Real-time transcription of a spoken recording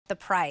the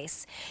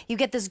price. You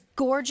get this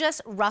gorgeous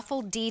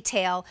ruffle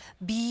detail,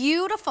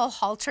 beautiful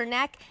halter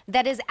neck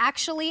that is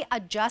actually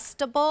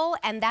adjustable,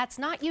 and that's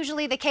not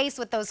usually the case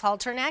with those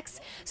halter necks.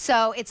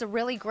 So it's a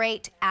really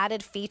great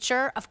added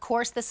feature. Of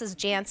course, this is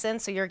Jantzen,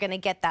 so you're gonna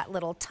get that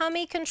little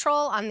tummy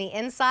control on the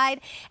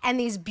inside and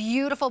these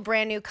beautiful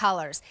brand new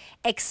colors.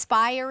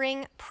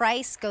 Expiring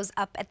price goes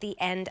up at the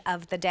end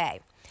of the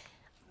day.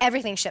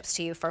 Everything ships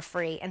to you for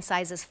free in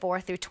sizes 4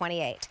 through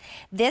 28.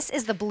 This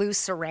is the blue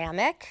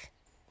ceramic.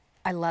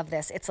 I love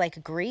this. It's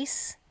like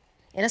grease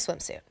in a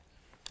swimsuit.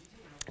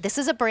 This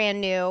is a brand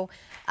new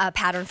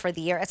pattern for the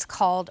year. It's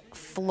called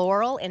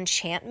Floral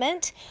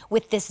Enchantment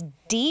with this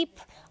deep,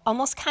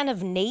 almost kind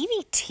of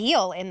navy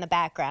teal in the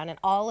background and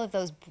all of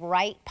those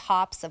bright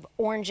pops of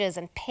oranges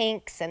and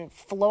pinks and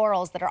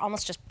florals that are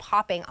almost just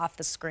popping off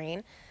the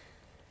screen.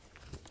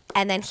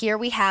 And then here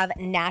we have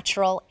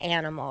Natural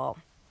Animal.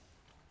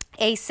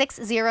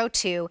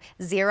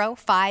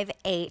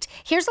 A602058.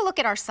 Here's a look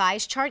at our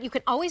size chart. You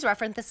can always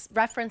reference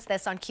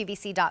this on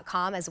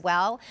QVC.com as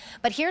well.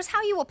 But here's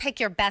how you will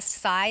pick your best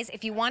size.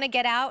 If you want to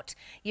get out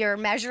your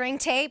measuring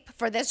tape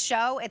for this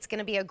show, it's going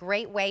to be a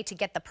great way to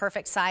get the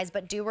perfect size.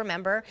 But do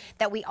remember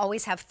that we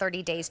always have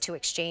 30 days to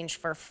exchange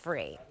for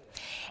free.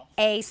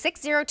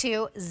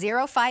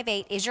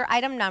 A602058 is your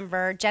item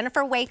number.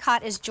 Jennifer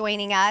Waycott is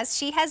joining us.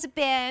 She has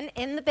been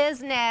in the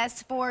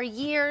business for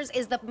years,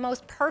 is the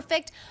most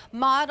perfect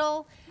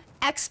model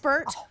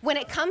expert when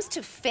it comes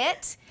to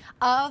fit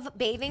of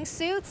bathing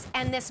suits.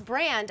 And this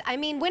brand, I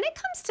mean, when it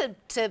comes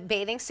to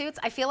bathing suits,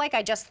 I feel like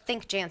I just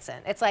think Jantzen.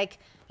 It's like,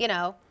 you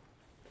know.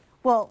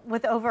 Well,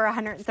 with over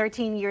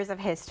 113 years of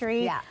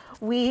history,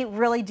 we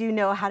really do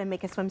know how to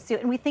make a swimsuit.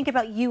 And we think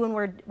about you when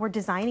we're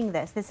designing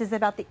this. This is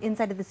about the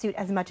inside of the suit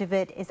as much of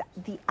it is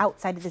the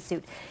outside of the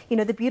suit. You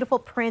know, the beautiful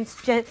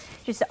prints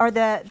just are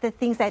the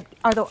things that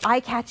are the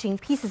eye-catching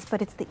pieces,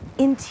 but it's the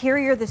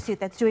interior of the suit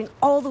that's doing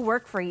all the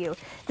work for you.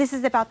 This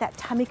is about that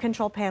tummy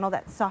control panel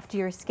that's soft to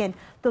your skin,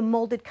 the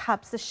molded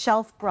cups, the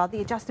shelf bra,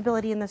 the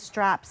adjustability in the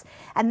straps.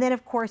 And then,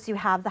 of course, you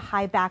have the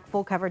high back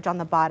full coverage on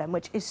the bottom,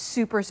 which is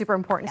super, super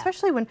important,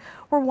 especially when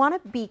we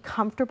want to be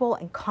comfortable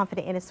and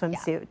confident in a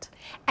swimsuit.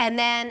 And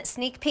then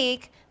sneak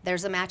peek,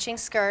 there's a matching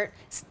skirt.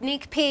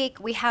 Sneak peek,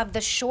 we have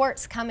the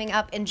shorts coming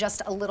up in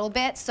just a little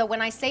bit. So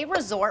when I say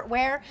resort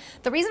wear,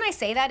 the reason I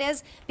say that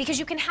is because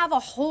you can have a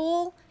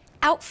whole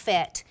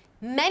outfit,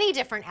 many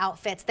different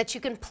outfits that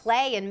you can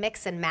play and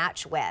mix and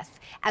match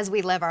with as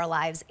we live our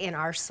lives in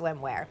our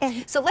swimwear.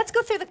 So let's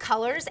go through the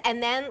colors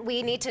and then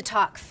we need to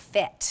talk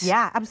fit.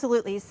 Yeah,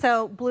 absolutely.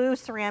 So blue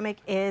ceramic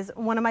is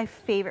one of my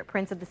favorite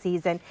prints of the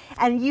season.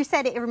 And you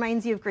said it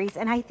reminds you of Greece,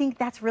 and I think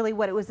that's really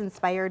what it was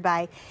inspired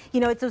by. You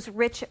know, it's those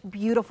rich,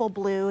 beautiful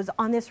blues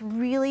on this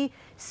really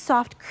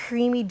soft,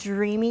 creamy,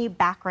 dreamy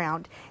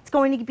background. It's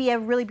going to be a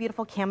really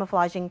beautiful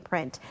camouflaging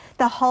print.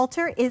 The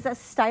halter is a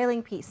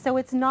styling piece, so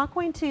it's not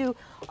going to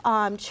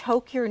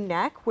choke your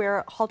neck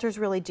where halters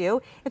really do.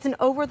 It's an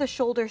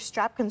over-the-shoulder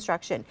strap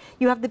construction.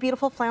 You have the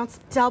beautiful flounce,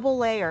 double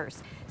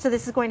layers. So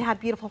this is going to have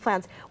beautiful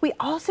flounce. We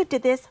also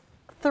did this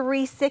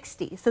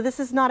 360. So this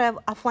is not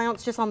a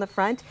flounce just on the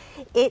front.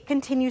 It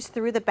continues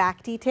through the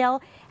back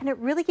detail, and it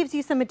really gives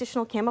you some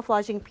additional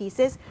camouflaging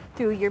pieces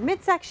through your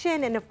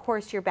midsection and of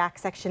course your back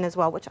section as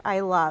well, which I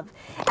love.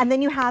 And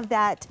then you have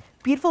that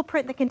beautiful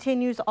print that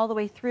continues all the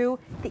way through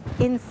the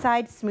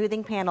inside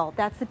smoothing panel.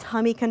 That's the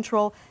tummy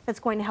control that's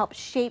going to help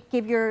shape,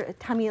 give your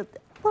tummy a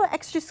little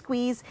extra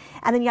squeeze.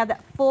 And then you have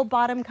that full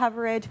bottom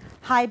coverage,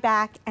 high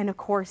back, and of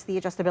course the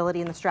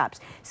adjustability in the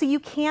straps. So you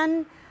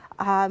can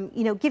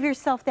you know, give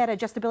yourself that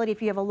adjustability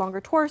if you have a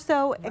longer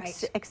torso,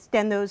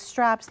 extend those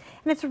straps,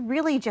 and it's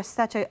really just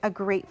such a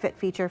great fit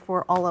feature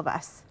for all of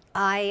us.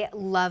 I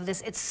love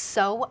this. It's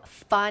so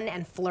fun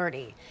and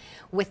flirty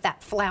with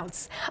that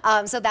flounce.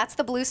 So that's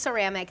the blue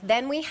ceramic.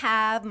 Then we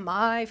have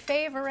my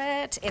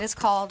favorite. It is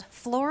called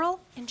Floral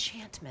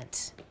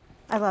Enchantment.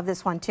 I love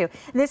this one too.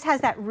 This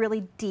has that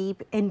really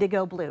deep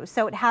indigo blue.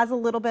 So it has a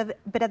little bit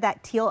of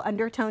that teal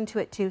undertone to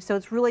it too. So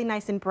it's really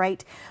nice and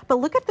bright.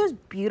 But look at those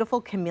beautiful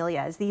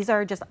camellias. These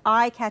are just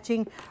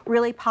eye-catching,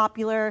 really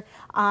popular,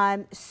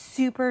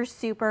 super,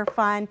 super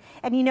fun.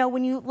 And you know,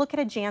 when you look at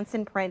a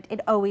Jantzen print, it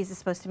always is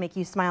supposed to make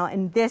you smile.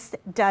 And this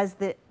does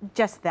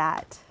just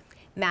that.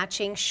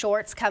 Matching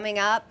shorts coming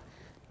up.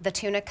 The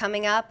tunic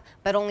coming up,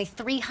 but only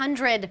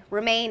 300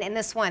 remain in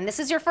this one. This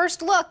is your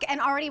first look,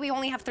 and already we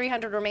only have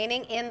 300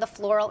 remaining in the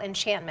Floral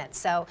Enchantment.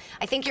 So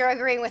I think you're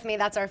agreeing with me,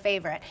 that's our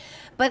favorite.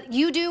 But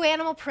you do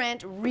animal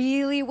print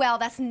really well.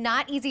 That's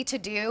not easy to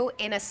do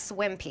in a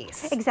swim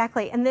piece.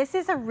 Exactly, and this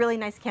is a really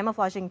nice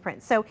camouflaging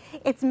print. So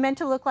it's meant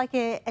to look like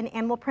an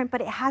animal print, but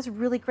it has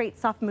really great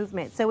soft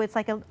movement. So it's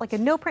like a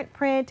no print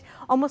print,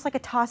 almost like a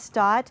tossed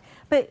dot,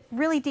 but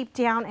really deep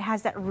down it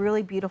has that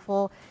really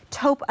beautiful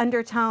taupe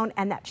undertone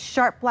and that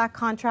sharp black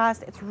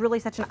contrast. It's really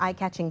such an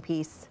eye-catching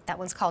piece. That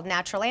one's called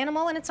Natural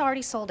Animal, and it's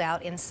already sold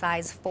out in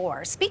size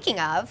 4. Speaking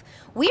of,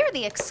 we are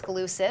the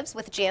exclusives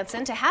with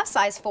Jantzen to have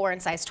size 4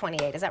 and size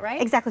 28. Is that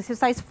right? Exactly. So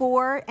size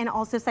 4 and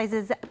also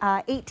sizes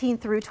 18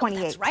 through 28.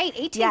 Oh, that's right.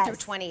 18 through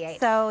 28.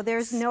 So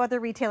there's no other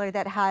retailer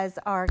that has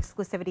our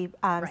exclusivity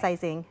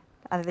sizing.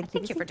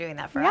 Thank you for doing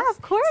that for us. Yeah, of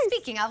course.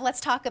 Speaking of, let's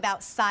talk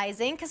about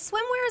sizing, because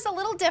swimwear is a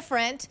little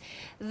different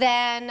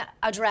than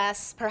a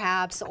dress,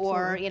 perhaps,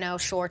 or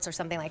shorts or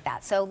something like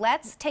that. So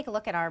let's take a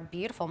look at our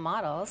beautiful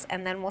models,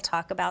 and then we'll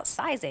talk about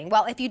sizing.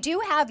 Well, if you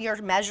do have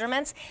your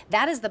measurements,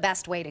 that is the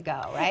best way to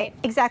go, right?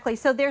 Exactly.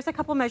 So there's a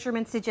couple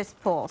measurements to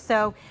just pull.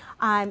 So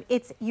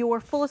it's your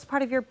fullest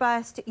part of your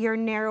bust, your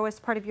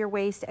narrowest part of your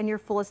waist, and your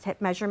fullest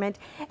hip measurement.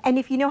 And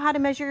if you know how to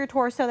measure your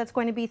torso, that's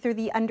going to be through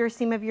the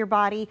underseam of your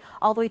body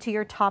all the way to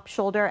your top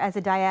shoulder as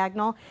a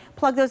diagonal.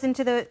 Plug those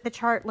into the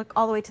chart, look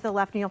all the way to the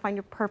left, and you'll find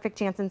your perfect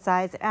Jantzen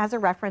size. As a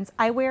reference,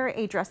 I wear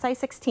a dress size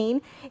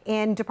 16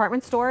 in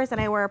department stores, and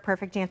I wear a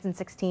perfect Jantzen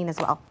 16 as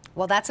well.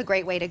 Well, that's a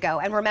great way to go.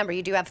 And remember,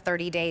 you do have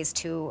 30 days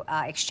to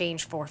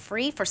exchange for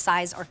free for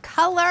size or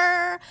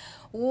color.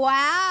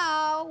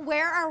 Wow,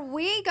 where are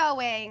we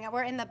going?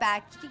 We're in the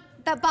back.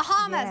 The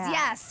Bahamas,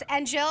 yes.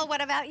 And Jill,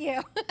 what about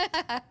you?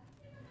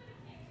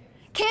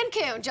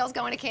 Cancun. Jill's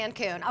going to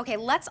Cancun. Okay,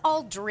 let's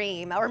all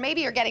dream, or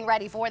maybe you're getting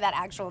ready for that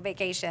actual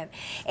vacation.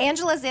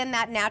 Angela's in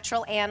that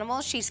Natural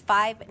Animal. She's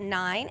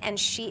 5'9", and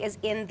she is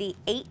in the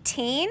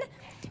 18.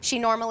 She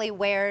normally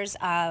wears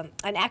an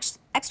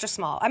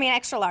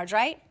extra large,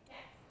 right?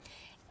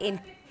 In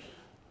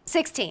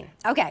 16.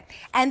 Okay,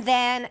 and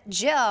then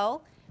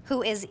Jill,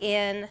 who is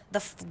in the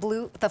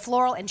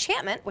Floral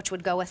Enchantment, which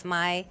would go with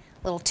my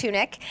little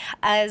tunic,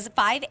 is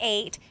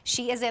 5'8".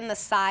 She is in the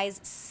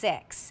size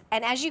 6.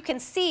 And as you can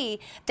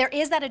see, there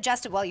is that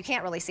adjustable, well, you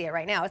can't really see it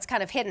right now, it's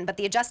kind of hidden, but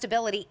the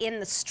adjustability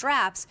in the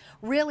straps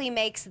really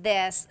makes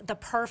this the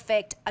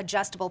perfect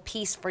adjustable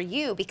piece for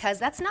you, because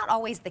that's not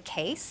always the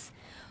case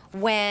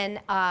when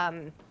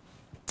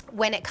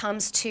it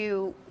comes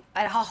to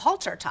a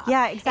halter top.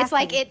 Yeah, exactly. It's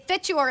like it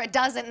fits you or it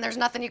doesn't, and there's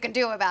nothing you can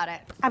do about it.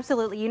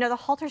 Absolutely. You know, the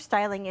halter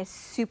styling is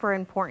super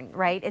important,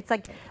 right? It's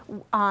like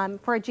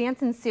for a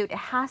Jantzen suit, it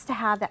has to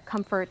have that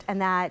comfort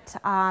and that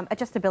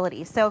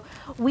adjustability. So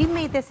we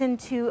made this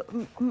into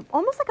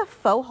almost like a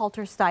faux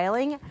halter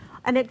styling,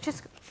 and it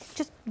just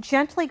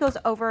gently goes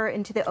over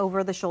into the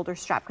over-the-shoulder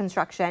strap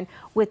construction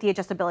with the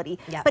adjustability.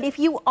 Yep. But if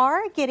you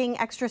are getting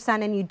extra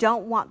sun and you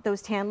don't want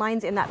those tan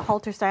lines in that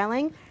halter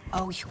styling,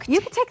 you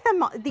can take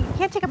them. You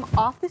can't take them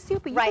off the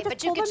suit, but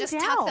you can just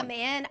tuck them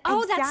in.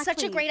 Oh, that's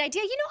such a great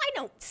idea. You know, I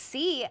don't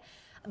see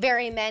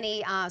very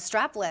many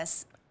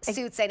strapless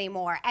suits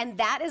anymore, and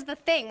that is the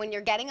thing. When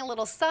you're getting a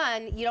little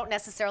sun, you don't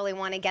necessarily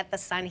want to get the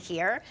sun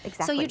here,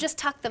 so you just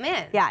tuck them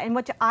in. Yeah, and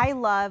what I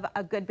love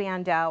a good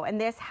bandeau,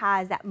 and this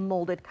has that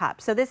molded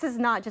cup. So this is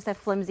not just a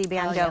flimsy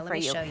bandeau for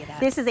you. Show you that.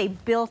 This is a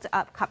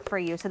built-up cup for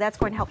you, so that's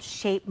going to help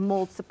shape,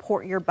 mold,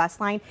 support your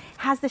bust line.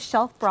 Has the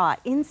shelf bra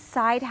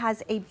inside,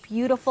 has a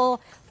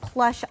beautiful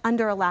plush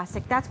under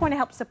elastic. That's going to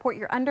help support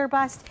your under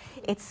bust.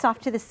 It's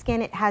soft to the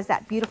skin. It has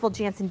that beautiful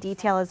Jantzen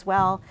detail as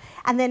well.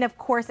 And then of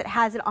course it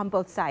has it on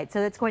both sides.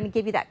 So it's going to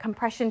give you that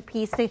compression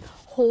piece to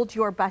hold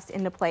your bust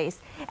into place.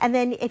 And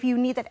then if you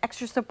need that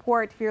extra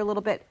support, if you're a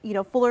little bit,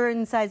 fuller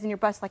in size in your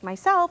bust like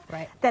myself,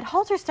 that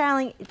halter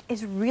styling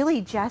is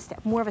really just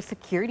more of a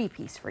security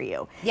piece for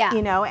you. Yeah.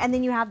 And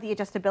then you have the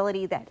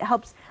adjustability that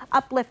helps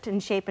uplift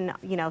and shape and,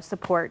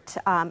 support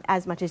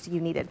as much as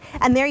you needed.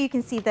 And there you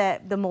can see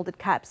the molded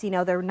cups.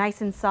 They're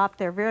nice and soft.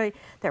 They're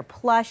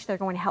plush. They're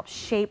going to help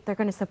shape. They're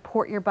going to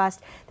support your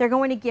bust. They're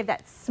going to give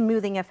that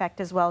smoothing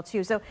effect as well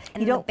too. So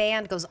the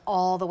band goes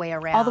all the way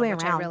around,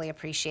 which I really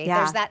appreciate. Yeah.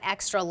 There's that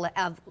extra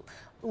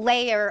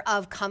layer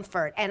of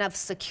comfort and of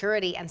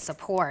security and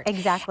support.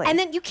 Exactly. And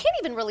then you can't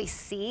even really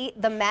see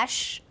the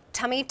mesh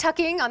tummy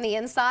tucking on the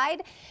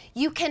inside.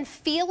 You can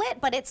feel it,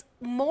 but it's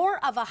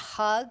more of a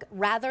hug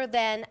rather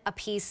than a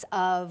piece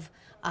of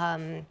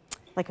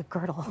like a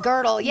girdle.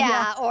 Girdle,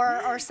 yeah.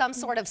 Or some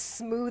sort of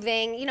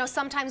smoothing.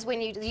 Sometimes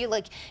when you're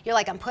like,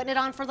 I'm putting it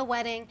on for the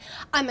wedding,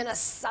 I'm gonna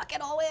suck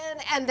it all in,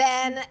 and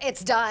then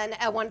it's done.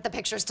 I want the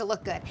pictures to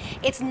look good.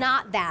 It's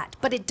not that,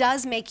 but it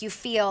does make you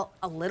feel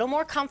a little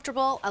more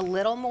comfortable, a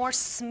little more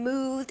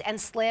smoothed and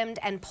slimmed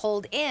and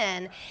pulled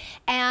in.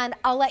 And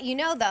I'll let you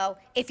know though,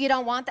 if you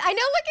don't want that, I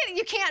know, look at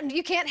it,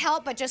 you can't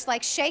help but just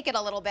like shake it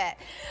a little bit.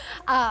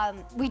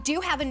 We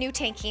do have a new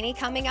tankini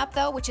coming up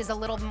though, which is a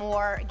little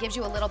more, gives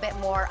you a little bit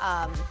more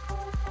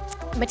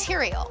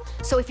material.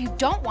 So if you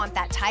don't want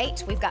that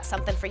tight, we've got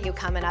something for you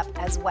coming up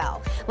as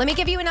well. Let me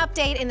give you an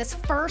update in this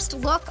first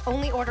look,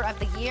 only order of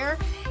the year.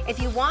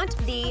 If you want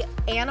the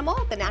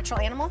animal, the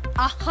natural animal,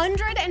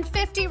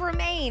 150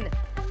 remain.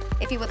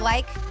 If you would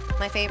like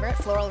my favorite,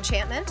 Floral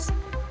Enchantment,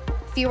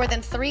 fewer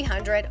than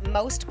 300,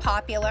 most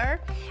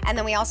popular. And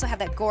then we also have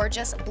that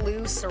gorgeous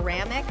blue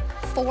ceramic,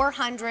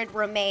 400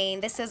 remain.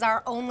 This is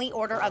our only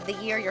order of the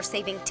year. You're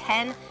saving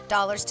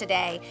 $10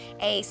 today,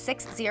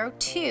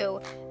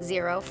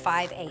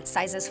 A602058,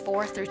 sizes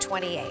 4 through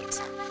 28.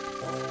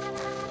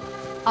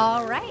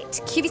 All right,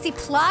 QVC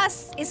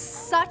Plus is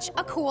such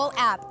a cool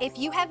app. If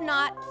you have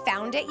not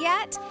found it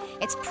yet,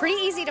 it's pretty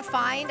easy to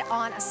find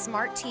on a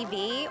smart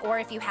TV, or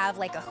if you have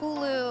like a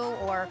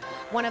Hulu or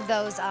one of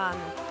those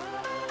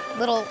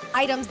little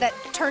items that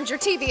turns your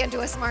TV into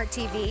a smart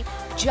TV.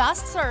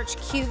 Just search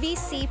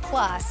QVC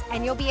Plus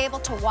and you'll be able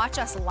to watch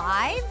us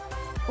live,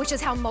 which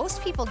is how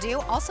most people do,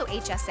 also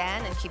HSN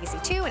and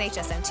QVC2 and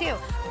HSN2.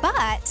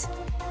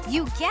 But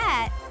you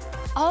get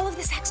all of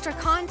this extra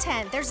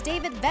content. There's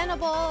David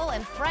Venable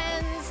and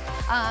friends,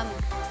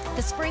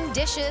 the spring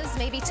dishes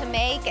maybe to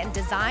make, and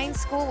design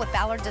school with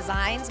Ballard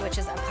Designs, which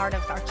is a part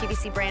of our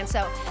QVC brand.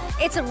 So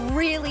it's a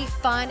really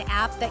fun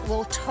app that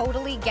will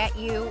totally get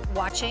you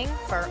watching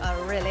for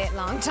a really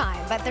long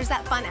time. But there's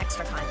that fun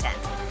extra content.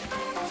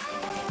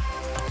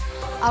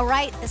 All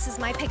right, this is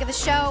my pick of the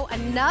show.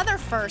 Another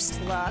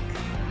first look,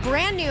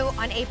 brand new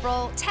on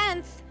April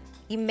 10th.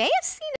 You may have seen it.